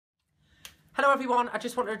Hello everyone, I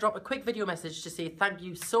just wanted to drop a quick video message to say thank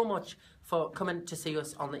you so much for coming to see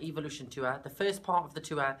us on the Evolution Tour. The first part of the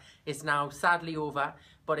tour is now sadly over,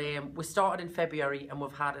 but we started in February and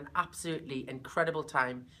we've had an absolutely incredible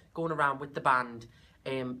time going around with the band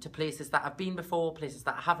to places that I've been before, places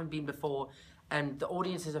that I haven't been before, and the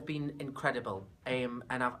audiences have been incredible and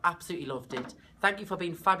I've absolutely loved it. Thank you for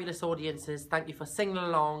being fabulous audiences, thank you for singing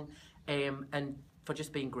along and for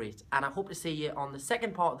just being great. And I hope to see you on the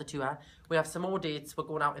second part of the tour. We have some more dates, we're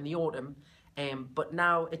going out in the autumn, but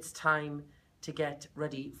now it's time to get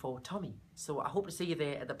ready for Tommy. So I hope to see you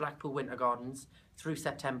there at the Blackpool Winter Gardens through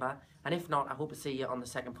September, and if not, I hope to see you on the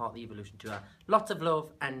second part of the Evolution Tour. Lots of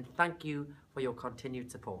love and thank you for your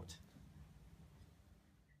continued support.